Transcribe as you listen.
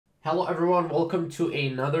Hello everyone, welcome to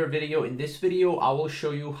another video. In this video, I will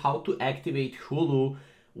show you how to activate Hulu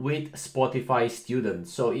with Spotify Student.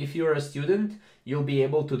 So if you're a student, you'll be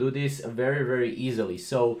able to do this very easily.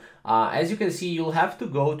 So as you can see, you'll have to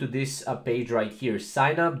go to this page right here,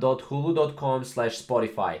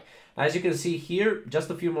 signup.hulu.com/Spotify. As you can see here,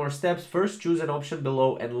 just a few more steps. First, choose an option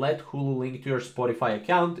below and let Hulu link to your Spotify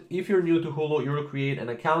account. If you're new to Hulu, you'll create an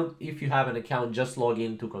account. If you have an account, just log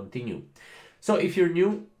in to continue. So if you're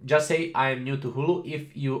new, just say I am new to Hulu.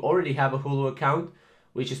 If you already have a Hulu account,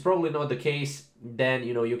 which is probably not the case, then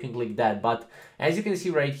you can click that. But as you can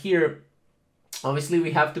see right here, obviously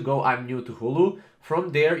we have to go I'm new to Hulu.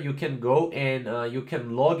 From there you can go and you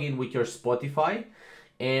can log in with your Spotify.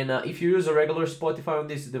 And if you use a regular Spotify on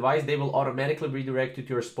this device, they will automatically redirect you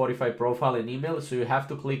to your Spotify profile and email. So you have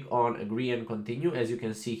to click on agree and continue, as you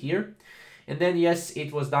can see here. And then yes,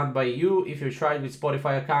 it was done by you. If you tried with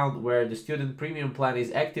Spotify account where the student premium plan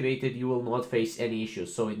is activated, you will not face any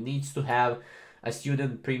issues. So it needs to have a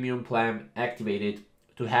student premium plan activated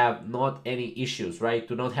to have not any issues, right?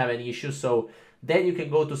 To not have any issues. So then you can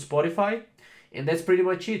go to Spotify. And that's pretty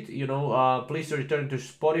much it. Please return to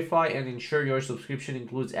Spotify and ensure your subscription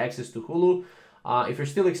includes access to Hulu. If you're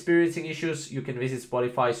still experiencing issues, you can visit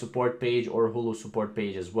Spotify support page or Hulu support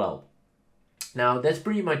page as well. Now, that's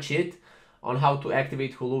pretty much it on how to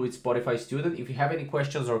activate Hulu with Spotify Student. If you have any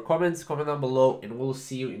questions or comments, comment down below and we'll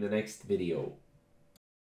see you in the next video.